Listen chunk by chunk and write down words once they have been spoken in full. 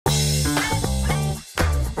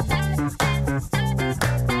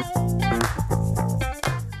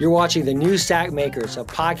You're watching The New Stack Makers, a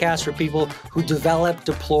podcast for people who develop,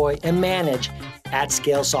 deploy, and manage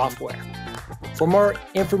at-scale software. For more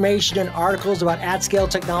information and articles about at-scale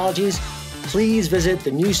technologies, please visit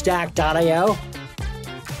thenewstack.io.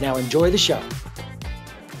 Now enjoy the show.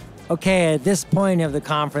 Okay, at this point of the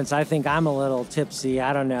conference, I think I'm a little tipsy.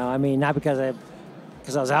 I don't know. I mean, not because I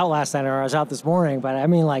was out last night or I was out this morning, but I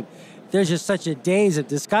mean, like, there's just such a days of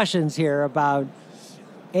discussions here about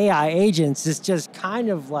AI agents. It's just kind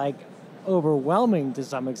of like overwhelming to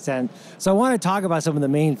some extent. So I want to talk about some of the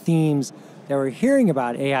main themes that we're hearing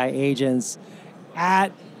about AI agents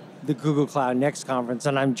at the Google Cloud Next conference.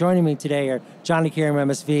 And joining me today are Janakiram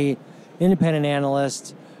MSV, independent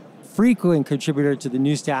analyst, frequent contributor to the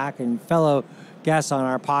New Stack, and fellow guest on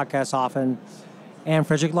our podcast often, and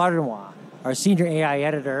Frederic Lardinois, our senior AI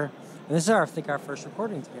editor. And this is, I think, our first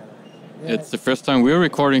recording together. Yeah. It's the first time we're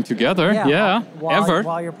recording together, ever.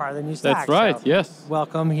 While you're part of the New Stack. That's right, so yes.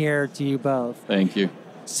 Welcome here to you both. Thank you.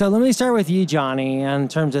 So let me start with you, Johnny, in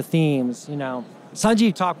terms of themes. You know,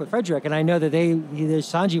 Sanjeev talked with Frederic, and I know that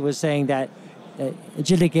Sanjeev was saying that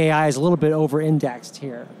agentic AI is a little bit over-indexed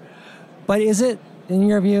here. But is it, in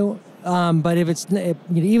your view? But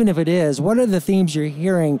even if it is, what are the themes you're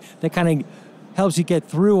hearing that kind of helps you get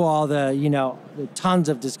through all the tons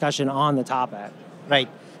of discussion on the topic? Right.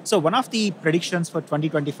 So one of the predictions for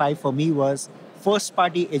 2025 for me was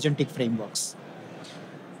first-party agentic frameworks.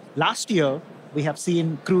 Last year, we have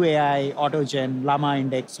seen CrewAI, Autogen, Llama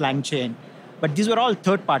Index, Langchain, but these were all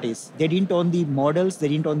third parties. They didn't own the models, they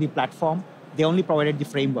didn't own the platform, they only provided the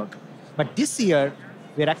framework. But this year,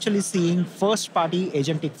 we're actually seeing first-party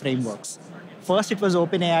agentic frameworks. First, it was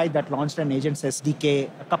OpenAI that launched an agents SDK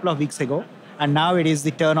a couple of weeks ago, and now it is the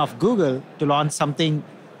turn of Google to launch something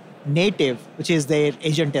native, which is their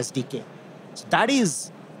agent SDK. So that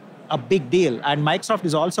is a big deal. And Microsoft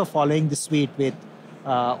is also following the suite with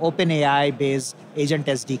OpenAI-based agent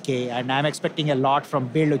SDK. And I'm expecting a lot from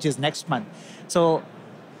Build, which is next month. So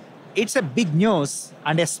it's a big news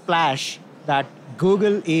and a splash that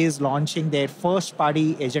Google is launching their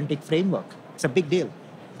first-party agentic framework. It's a big deal.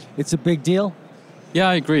 It's a big deal? Yeah,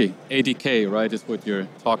 I agree. ADK, right, is what you're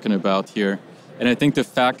talking about here. And I think the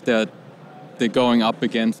fact that they're going up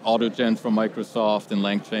against Autogen from Microsoft and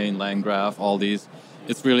Langchain, LangGraph, all these,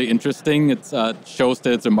 it's really interesting. It shows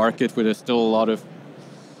that it's a market where there's still a lot of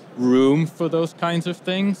room for those kinds of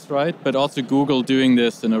things, right? But also Google doing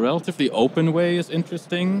this in a relatively open way is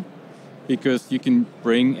interesting because you can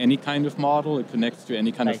bring any kind of model. It connects to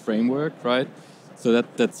any kind of framework, right? So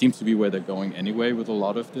that seems to be where they're going anyway with a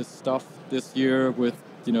lot of this stuff this year with,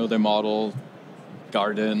 their model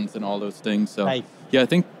gardens and all those things. So yeah, I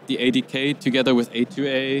think the ADK together with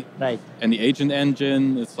A2A and the agent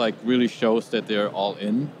engine, it's like really shows that they're all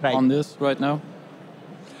in on this right now.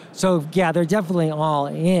 So yeah, they're definitely all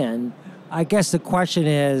in. I guess the question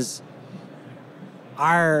is,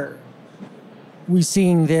 are we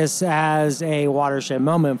seeing this as a watershed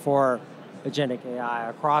moment for agentic AI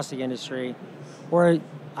across the industry? Or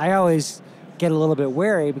I always get a little bit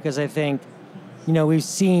wary because I think, we've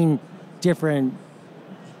seen different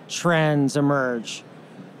trends emerge.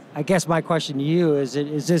 I guess my question to you is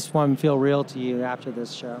this one feel real to you after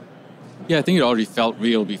this show? Yeah, I think it already felt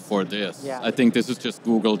real before this. Yeah. I think this is just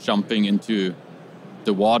Google jumping into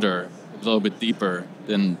the water a little bit deeper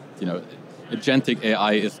than, agentic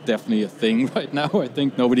AI is definitely a thing right now. I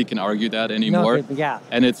think nobody can argue that anymore.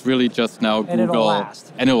 And it's really just now Google. And it'll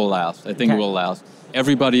last. And it will last. I think it will last.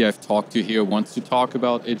 Everybody I've talked to here wants to talk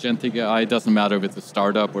about agentic AI. It doesn't matter if it's a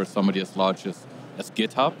startup or somebody as large as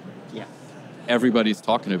GitHub. Yeah. Everybody's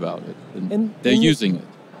talking about it. And they're using it.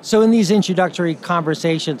 So in these introductory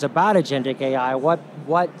conversations about agentic AI, what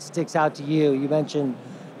sticks out to you? You mentioned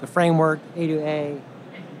the framework, A2A,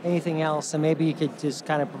 anything else? And maybe you could just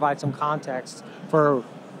kind of provide some context for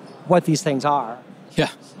what these things are.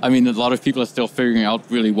 Yeah, I mean, a lot of people are still figuring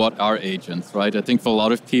out really what are agents, right? I think for a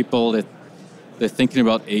lot of people, they're thinking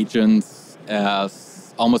about agents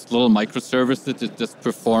as almost little microservices that just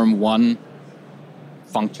perform one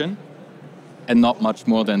function and not much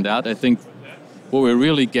more than that. I think what we're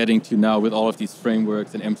really getting to now with all of these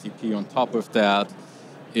frameworks and MCP on top of that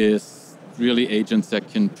is really agents that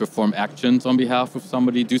can perform actions on behalf of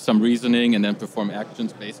somebody, do some reasoning, and then perform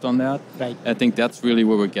actions based on that. Right. I think that's really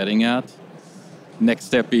what we're getting at. Next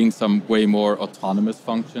step being some way more autonomous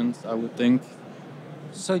functions, I would think.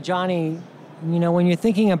 So Johnny, when you're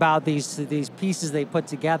thinking about these pieces they put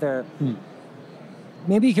together,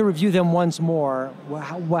 maybe you can review them once more,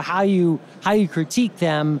 how you critique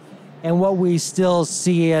them and what we still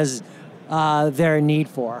see as their need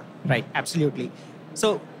for. Right, absolutely.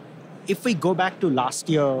 So if we go back to last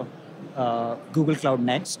year, Google Cloud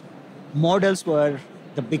Next, models were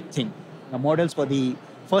the big thing. The models were the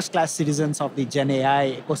first-class citizens of the Gen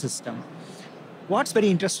AI ecosystem. What's very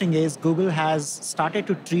interesting is Google has started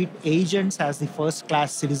to treat agents as the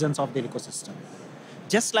first-class citizens of their ecosystem.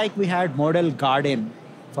 Just like we had model garden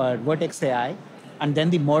for Vertex AI, and then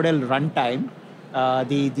the model runtime,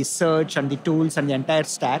 the search and the tools and the entire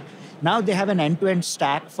stack. Now they have an end-to-end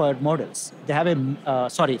stack for models. They have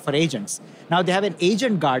for agents. Now they have an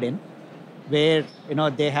agent garden where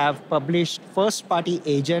they have published first-party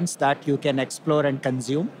agents that you can explore and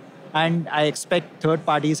consume. And I expect third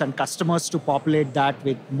parties and customers to populate that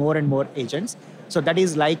with more and more agents. So that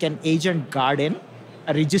is like an agent garden,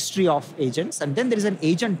 a registry of agents. And then there is an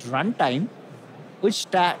agent runtime, which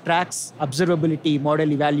tracks observability,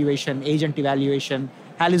 model evaluation, agent evaluation,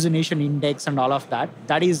 hallucination index, and all of that.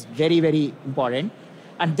 That is very, very important.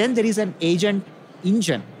 And then there is an agent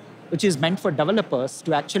engine, which is meant for developers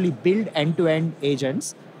to actually build end-to-end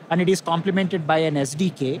agents. And it is complemented by an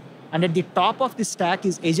SDK. And at the top of the stack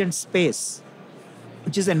is Agent Space,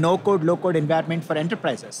 which is a no-code, low-code environment for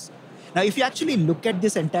enterprises. Now, if you actually look at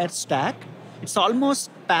this entire stack, it's almost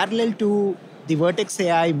parallel to the Vertex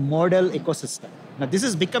AI model ecosystem. Now, this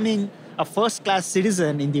is becoming a first-class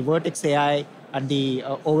citizen in the Vertex AI and the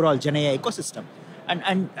overall Gen AI ecosystem.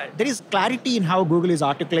 And there is clarity in how Google is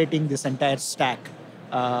articulating this entire stack.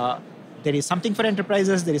 There is something for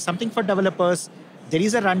enterprises, there is something for developers, there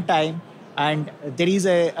is a runtime, and there is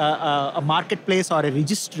a marketplace or a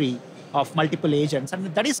registry of multiple agents.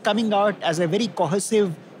 And that is coming out as a very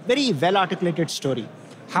cohesive, very well-articulated story.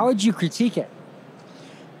 How would you critique it?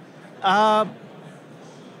 I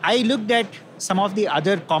looked at some of the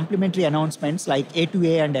other complementary announcements like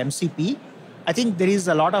A2A and MCP. I think there is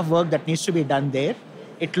a lot of work that needs to be done there.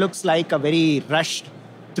 It looks like a very rushed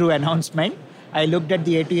through announcement. I looked at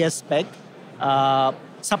the A2A spec.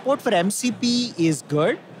 Support for MCP is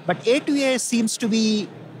good, but A2A seems to be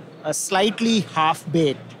slightly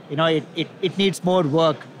half-baked. It needs more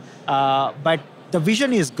work. But the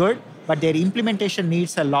vision is good, but their implementation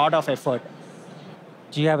needs a lot of effort.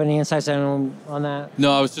 Do you have any insights on that?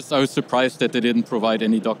 No, I was surprised that they didn't provide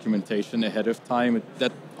any documentation ahead of time.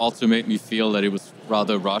 That also made me feel that it was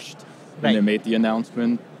rather rushed when they made the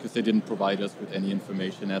announcement, because they didn't provide us with any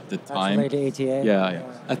information at the time. That's related to ATA? Yeah.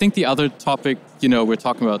 I think the other topic, we're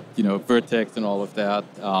talking about, Vertex and all of that,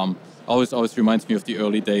 always reminds me of the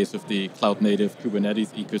early days of the cloud-native Kubernetes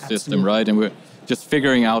ecosystem, Absolutely. right? And we're just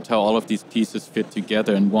figuring out how all of these pieces fit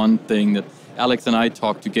together. And one thing that Alex and I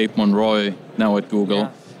talked to Gabe Monroy, now at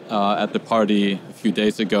Google, at the party a few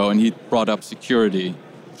days ago, and he brought up security,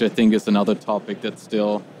 which I think is another topic that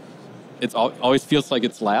still, it always feels like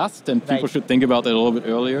it's last, and people should think about that a little bit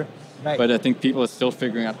earlier. Right. But I think people are still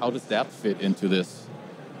figuring out, how does that fit into this?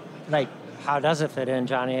 Right. How does it fit in,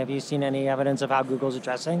 Johnny? Have you seen any evidence of how Google's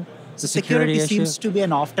addressing So the security issue? seems to be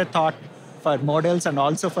an afterthought for models and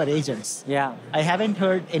also for agents. Yeah. I haven't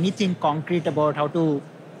heard anything concrete about how to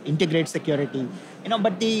integrate security.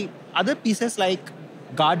 But the other pieces like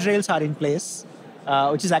guardrails are in place,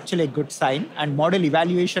 which is actually a good sign. And model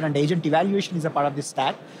evaluation and agent evaluation is a part of the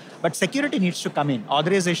stack. But security needs to come in.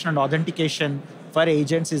 Authorization and authentication for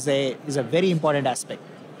agents is a very important aspect.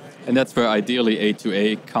 And that's where ideally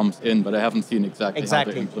A2A comes in, but I haven't seen exactly how they're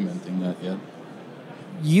Exactly. implementing that yet.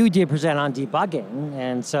 You did present on debugging,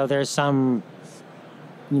 and so there's some,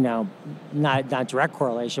 not direct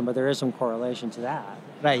correlation, but there is some correlation to that.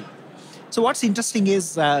 Right. So what's interesting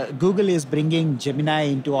is Google is bringing Gemini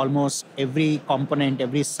into almost every component,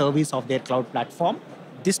 every service of their cloud platform.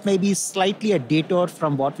 This may be slightly a detour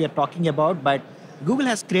from what we are talking about, but Google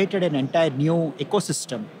has created an entire new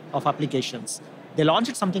ecosystem of applications. They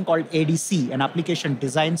launched something called ADC, an application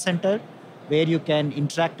design center, where you can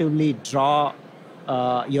interactively draw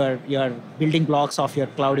your building blocks of your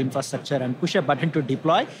cloud infrastructure and push a button to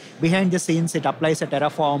deploy. Behind the scenes, it applies a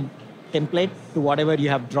Terraform template to whatever you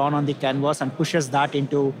have drawn on the canvas and pushes that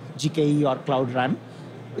into GKE or Cloud Run,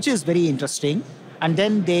 which is very interesting. And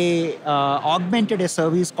then they augmented a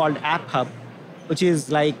service called App Hub, which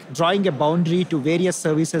is like drawing a boundary to various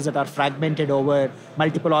services that are fragmented over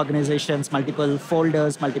multiple organizations, multiple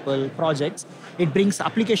folders, multiple projects. It brings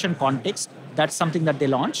application context. That's something that they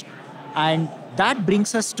launched. And that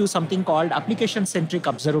brings us to something called application-centric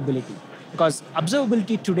observability. Because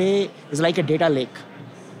observability today is like a data lake.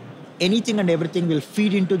 Anything and everything will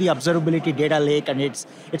feed into the observability data lake, and it's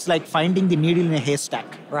like finding the needle in a haystack.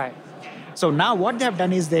 Right. So now what they have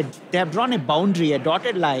done is they have drawn a boundary, a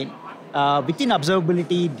dotted line within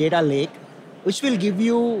observability data lake, which will give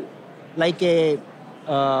you like a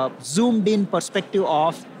zoomed in perspective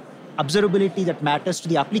of observability that matters to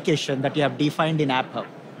the application that you have defined in App Hub.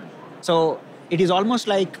 So it is almost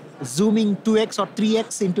like zooming 2x or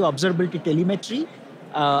 3x into observability telemetry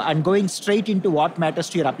and going straight into what matters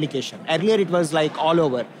to your application. Earlier, it was like all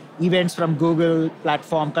over events from Google,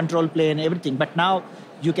 platform, control plane, everything. But now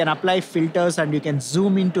you can apply filters and you can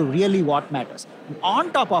zoom into really what matters.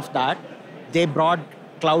 On top of that, they brought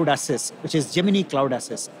Cloud Assist, which is Gemini Cloud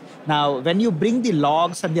Assist. Now, when you bring the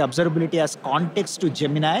logs and the observability as context to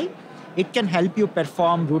Gemini, it can help you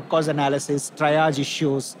perform root cause analysis, triage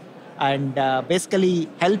issues, and basically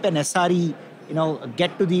help an SRE,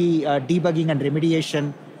 get to the debugging and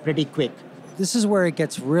remediation pretty quick. This is where it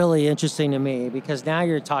gets really interesting to me, because now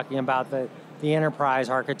you're talking about the enterprise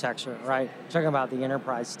architecture, right? You're talking about the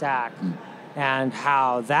enterprise stack and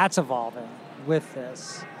how that's evolving with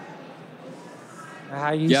this.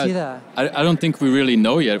 How do you see that? I don't think we really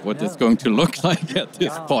know yet what it's going to look like at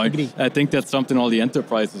this point. Agree. I think that's something all the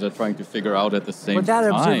enterprises are trying to figure out at the same time. But that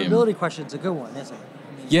observability question is a good one, isn't it?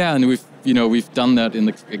 Yeah, and we've done that in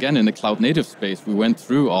the cloud native space. We went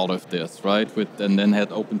through all of this, right? And then had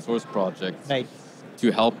open source projects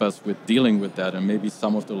to help us with dealing with that, and maybe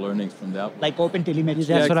some of the learnings from that. Like open telemetry.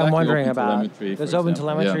 That's what I'm wondering about. Does Does open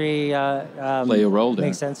telemetry play a role there?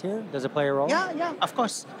 Make sense here? Does it play a role? Yeah, of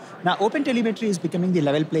course. Now, open telemetry is becoming the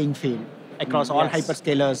level playing field across all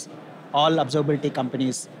hyperscalers, all observability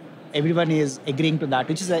companies. Everyone is agreeing to that,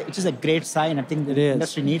 which is a great sign. I think the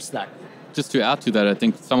industry needs that. Just to add to that, I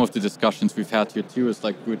think some of the discussions we've had here too is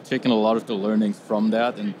like we're taking a lot of the learnings from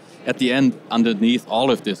that, and at the end, underneath all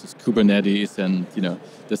of this is Kubernetes and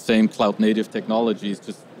the same cloud native technologies,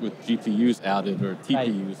 just with GPUs added or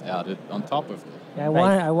TPUs added on top of it. Yeah,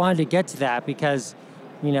 I wanted to get to that because,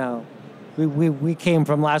 we came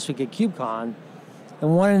from last week at KubeCon,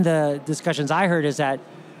 and one of the discussions I heard is that,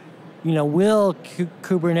 will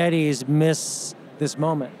Kubernetes miss this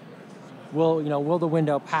moment? Will the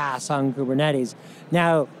window pass on Kubernetes?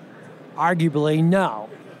 Now, arguably, no.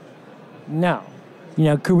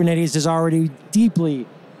 Kubernetes is already deeply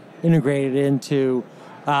integrated into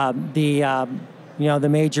the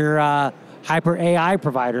major hyper AI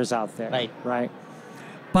providers out there. Right.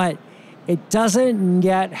 But it doesn't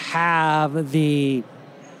yet have the,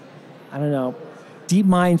 deep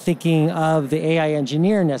mind thinking of the AI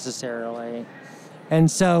engineer necessarily. And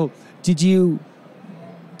so, did you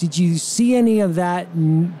see any of that?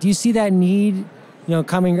 Do you see that need,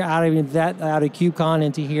 coming out of KubeCon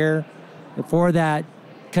into here, for that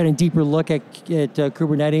kind of deeper look at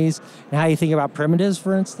Kubernetes and how you think about primitives,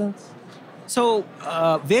 for instance? So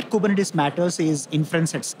where Kubernetes matters is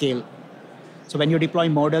inference at scale. So when you deploy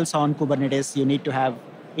models on Kubernetes, you need to have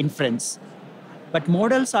inference. But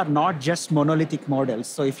models are not just monolithic models.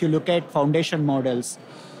 So if you look at foundation models,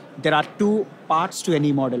 there are two parts to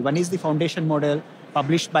any model. One is the foundation model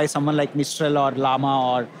published by someone like Mistral or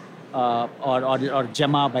Llama or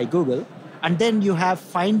Gemma by Google. And then you have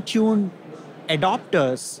fine-tuned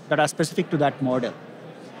adopters that are specific to that model.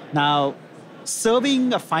 Now,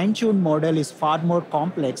 serving a fine-tuned model is far more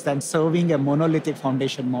complex than serving a monolithic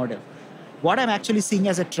foundation model. What I'm actually seeing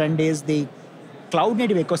as a trend is the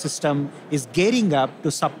cloud-native ecosystem is gearing up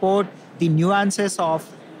to support the nuances of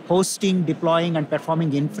hosting, deploying, and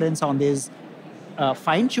performing inference on these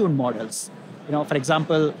fine-tuned models. For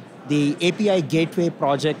example, the API gateway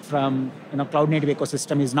project from cloud-native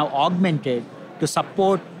ecosystem is now augmented to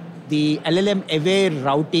support the LLM-aware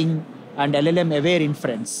routing and LLM-aware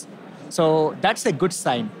inference. So that's a good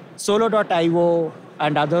sign. Solo.io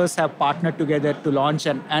and others have partnered together to launch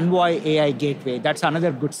an Envoy AI gateway. That's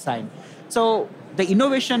another good sign. So the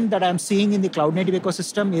innovation that I'm seeing in the cloud-native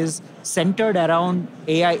ecosystem is centered around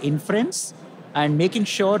AI inference and making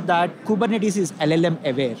sure that Kubernetes is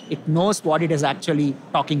LLM-aware. It knows what it is actually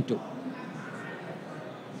talking to.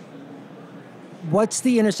 What's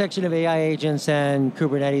the intersection of AI agents and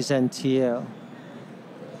Kubernetes and TU?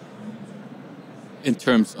 In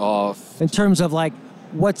terms of like,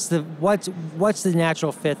 what's the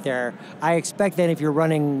natural fit there? I expect that if you're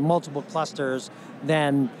running multiple clusters,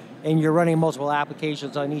 and you're running multiple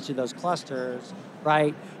applications on each of those clusters,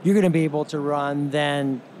 right? You're going to be able to run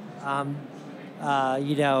then, a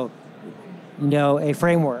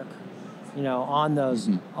framework, on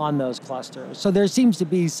those clusters. So there seems to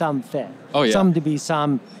be some fit. Oh yeah.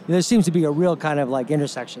 There seems to be a real kind of like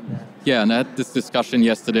intersection there. Yeah, and I had this discussion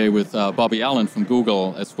yesterday with Bobby Allen from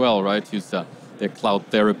Google as well, right? He's their cloud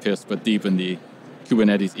therapist, but deep in the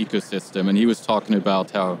Kubernetes ecosystem, and he was talking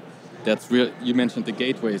about how that's real. You mentioned the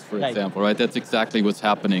gateways, for example, right? That's exactly what's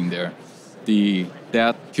happening there.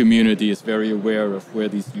 That community is very aware of where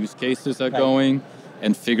these use cases are going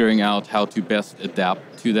and figuring out how to best adapt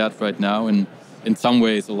to that right now. And in some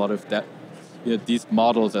ways, a lot of that, these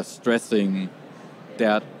models are stressing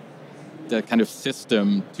that that kind of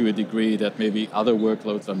system to a degree that maybe other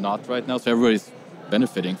workloads are not right now. So everybody's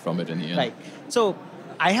benefiting from it in the end. Right. So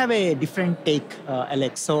I have a different take,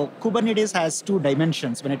 Alex. So Kubernetes has two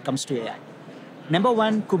dimensions when it comes to AI. Number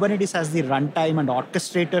one, Kubernetes has the runtime and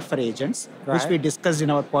orchestrator for agents, which we discussed in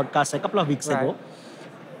our podcast a couple of weeks ago.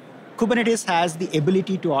 Kubernetes has the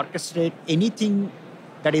ability to orchestrate anything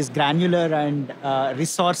that is granular and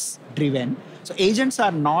resource driven. So agents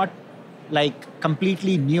are not like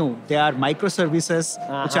completely new. They are microservices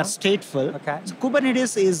which are stateful. So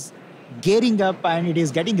Kubernetes is gearing up and it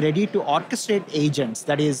is getting ready to orchestrate agents.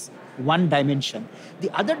 That is one dimension. The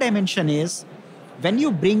other dimension is when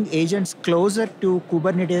you bring agents closer to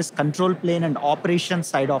Kubernetes control plane and operation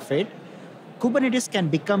side of it, Kubernetes can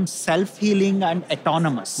become self-healing and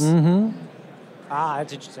autonomous.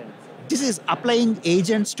 That's interesting. This is applying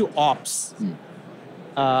agents to ops.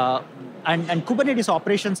 And Kubernetes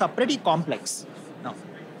operations are pretty complex. No.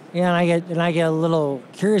 Yeah, and I get a little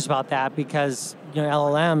curious about that because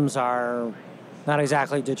LLMs are not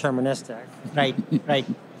exactly deterministic. Right.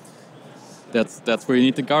 That's where you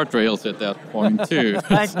need the guardrails at that point too.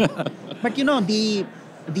 But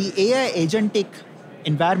the AI agentic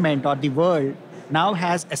environment or the world now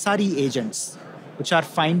has SRE agents, which are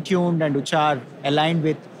fine-tuned and which are aligned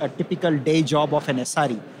with a typical day job of an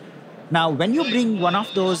SRE. Now, when you bring one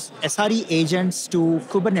of those SRE agents to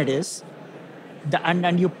Kubernetes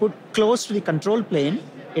and you put close to the control plane,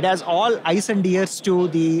 it has all eyes and ears to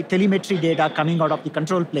the telemetry data coming out of the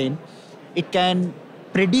control plane. It can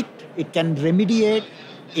predict, it can remediate,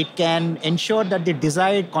 it can ensure that the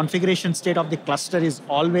desired configuration state of the cluster is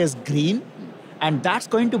always green. And that's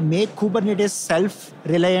going to make Kubernetes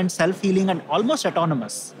self-reliant, self-healing, and almost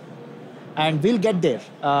autonomous. And we'll get there.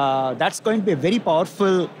 That's going to be a very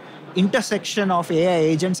powerful intersection of AI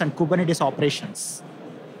agents and Kubernetes operations.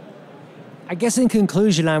 I guess in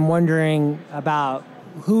conclusion, I'm wondering about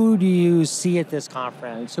who do you see at this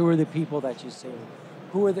conference? Who are the people that you see?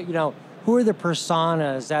 Who are the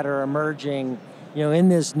personas that are emerging, in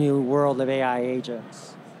this new world of AI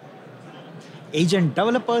agents? Agent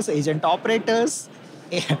developers, agent operators.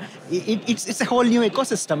 It's a whole new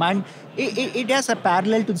ecosystem, and it has a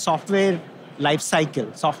parallel to the software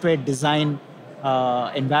lifecycle, software design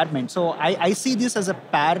environment. So I see this as a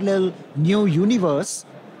parallel new universe,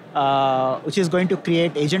 which is going to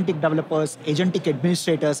create agentic developers, agentic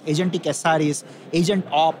administrators, agentic SREs, agent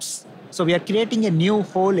ops. So we are creating a new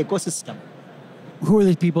whole ecosystem. Who are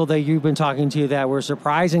the people that you've been talking to that were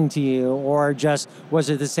surprising to you, or just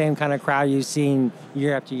was it the same kind of crowd you've seen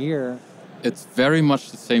year after year? It's very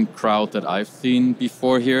much the same crowd that I've seen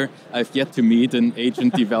before here. I've yet to meet an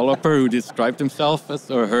agent developer who described himself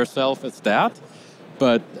as or herself as that.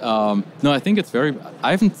 But no, I think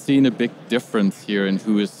I haven't seen a big difference here in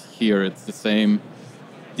who is here. It's the same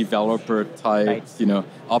developer types,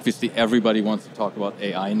 obviously everybody wants to talk about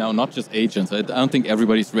AI now, not just agents. I don't think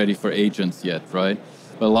everybody's ready for agents yet, right?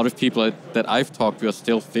 But a lot of people that I've talked to are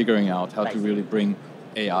still figuring out how to really bring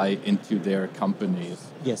AI into their companies.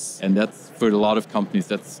 Yes. And that's, for a lot of companies,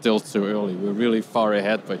 that's still so early. We're really far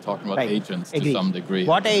ahead by talking about agents to some degree.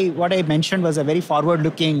 What I mentioned was a very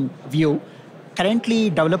forward-looking view.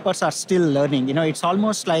 Currently, developers are still learning. It's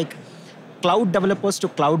almost like cloud developers to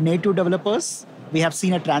cloud-native developers. We have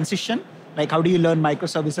seen a transition, like how do you learn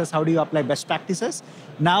microservices, how do you apply best practices?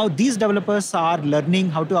 Now these developers are learning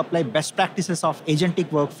how to apply best practices of agentic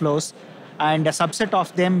workflows, and a subset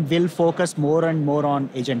of them will focus more and more on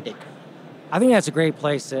agentic. I think that's a great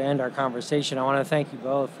place to end our conversation. I want to thank you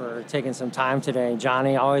both for taking some time today.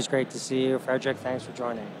 Johnny, always great to see you. Frederic, thanks for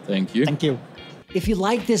joining. Thank you. Thank you. If you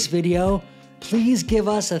like this video, please give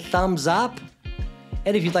us a thumbs up.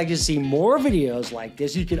 And if you'd like to see more videos like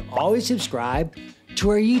this, you can always subscribe to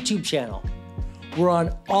our YouTube channel. We're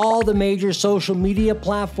on all the major social media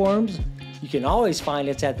platforms. You can always find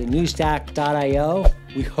us at thenewstack.io.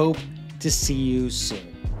 We hope to see you soon.